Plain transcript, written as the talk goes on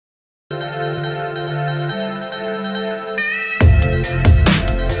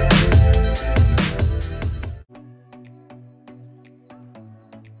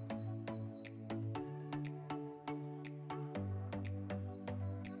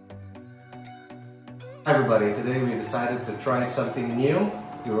Hi everybody, today we decided to try something new.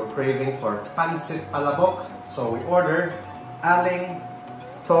 We were craving for Pancit Palabok, so we ordered Aling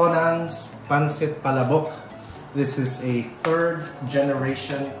Tonang's Pancit Palabok. This is a third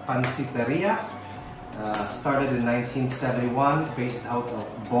generation panciteria. Started in 1971, based out of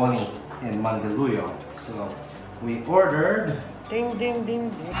Boni in Mandaluyong. So we ordered ding ding ding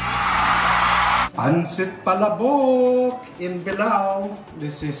ding Pancit Palabok in Bilao.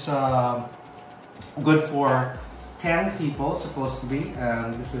 This is good for 10 people, supposed to be,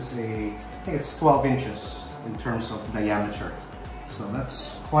 and this is I think it's 12 inches in terms of diameter. So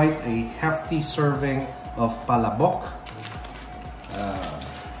that's quite a hefty serving of palabok.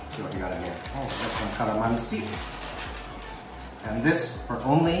 See what we got in here. Oh, we got some calamansi. And this for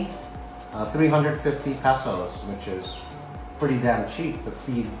only 350 pesos, which is pretty damn cheap to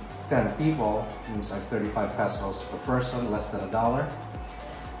feed 10 people. It's like 35 pesos per person, less than $1.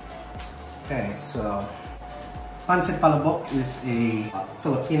 Okay, so Pancit Palabok is a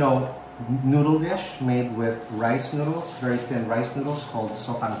Filipino noodle dish made with rice noodles, very thin rice noodles called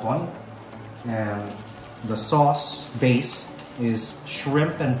sotangkon. And the sauce base is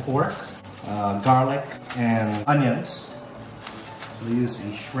shrimp and pork, garlic and onions. We use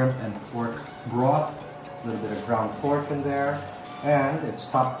a shrimp and pork broth, a little bit of ground pork in there, and it's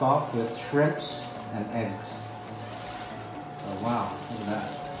topped off with shrimps and eggs. Oh wow, look at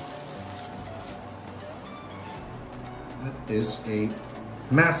that. That is a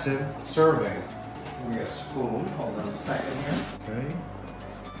massive serving. Give me a spoon. Hold on a second here. Okay.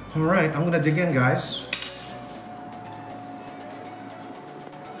 All right, I'm gonna dig in, guys.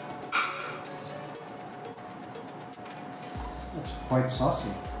 It's quite saucy.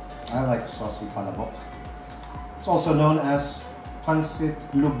 I like saucy palabok. It's also known as pancit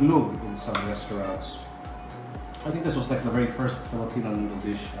luglug in some restaurants. I think this was like the very first Filipino noodle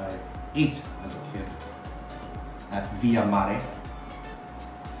dish I ate as a kid at Via Mare.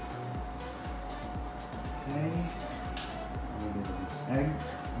 Okay, a little bit of this egg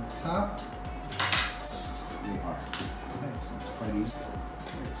on top. There we are. Okay, so it's quite easy.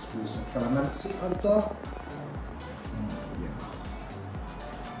 Let's squeeze some calamansi on top.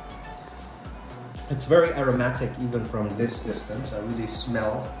 It's very aromatic even from this distance. I really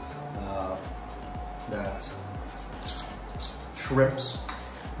smell that shrimp's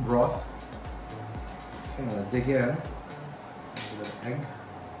broth. Okay, I'm gonna dig in with an egg.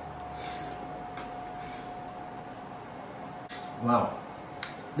 Wow,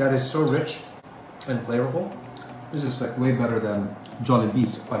 that is so rich and flavorful. This is like way better than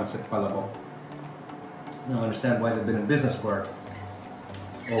Jollibee's Pancit Palabok. I don't understand why they've been in business for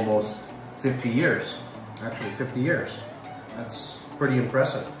almost 50 years. Actually 50 years. That's pretty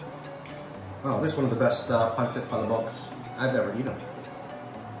impressive. Wow, this is one of the best Pancit Palaboks I've ever eaten.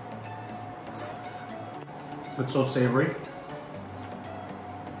 It's so savory.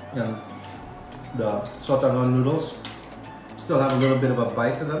 And the sotangkon noodles still have a little bit of a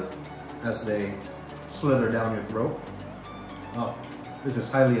bite to them as they slither down your throat. Oh, this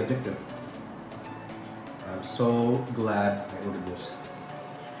is highly addictive. I'm so glad I ordered this.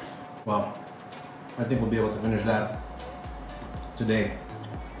 Wow, I think we'll be able to finish that today.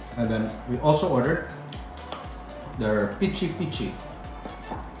 And then we also ordered their Pichi.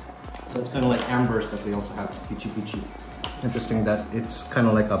 So it's kind of like Amber's that they also have, Pichi. Interesting that it's kind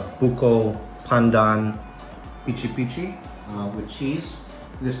of like a buko pandan Pichi with cheese.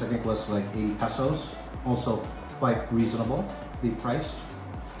 This I think was like 80 pesos. Also quite reasonably priced.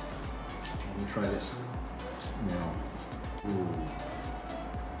 Let me try this. Ooh.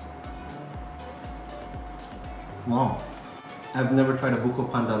 Wow, I've never tried a buko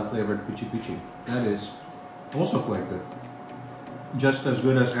pandan flavored Pichi. That is also quite good. Just as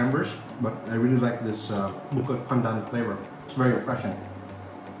good as Amber's, but I really like this buko pandan flavor. It's very refreshing.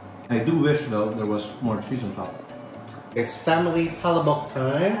 I do wish though there was more cheese on top. It's family palabok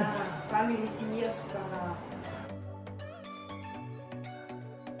time. family fiesta.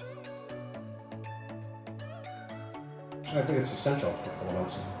 I think it's essential for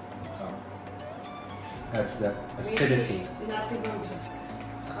calamansi. Adds that acidity. Not even just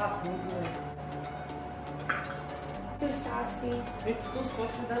half maybe. Too saucy. It's too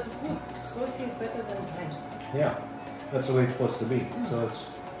saucy, that's good. Saucy is better than dry. Yeah, that's the way it's supposed to be. So it's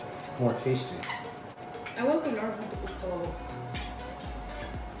more tasty. I want to learn how to cook palabok.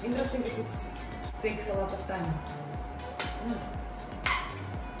 Interesting if it takes a lot of time.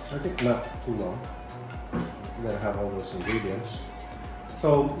 I think not too long. You gotta have all those ingredients.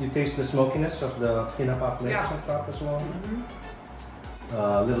 So you taste the smokiness of the tinapa flakes on top as well.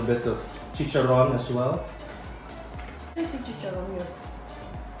 A little bit of chicharron as well. Let's see chicharron here.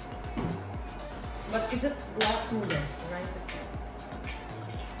 But is it glass noodles, right?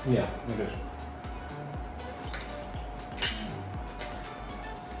 Yeah, it is.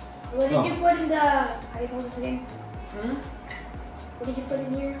 What did you put in the, how do you call this again? Hmm? What did you put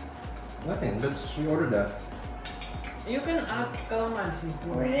in here? Nothing. We ordered that. You can add calamansi.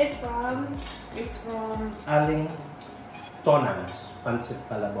 Where did it from? It's from... Aling Tonang's Pancit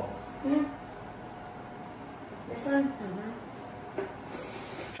Palabok. Hmm? This one?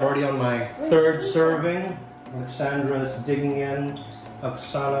 Already on my third serving. Alexandra's digging in.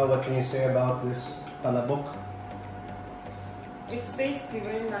 Oksana, what can you say about this palabok? It's tasty,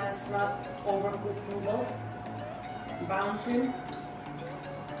 very nice, not overcooked noodles. Bouncing.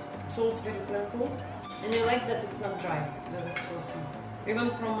 So it's very flavorful. And you like that it's not dry, that it's saucy. Even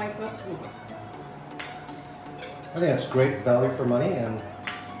from my first cook. I think it's great value for money, and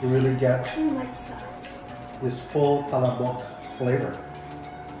you really get Too much sauce. this full palabok flavor.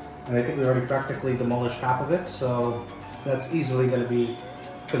 And I think we already practically demolished half of it, so that's easily going to be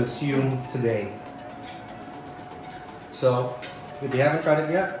consumed today. So, if you haven't tried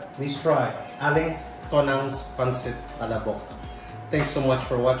it yet, please try Aling Tonang's Pancit Palabok. Thanks so much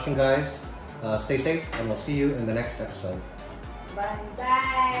for watching, guys. Stay safe, and we'll see you in the next episode. Bye.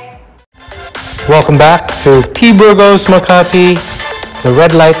 Bye. Welcome back to P. Burgos, Makati, the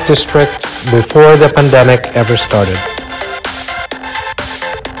red light district before the pandemic ever started.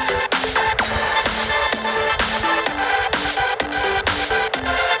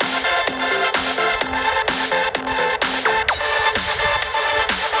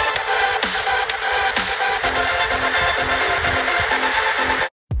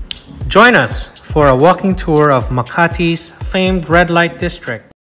 Join us for a walking tour of Makati's famed red light district.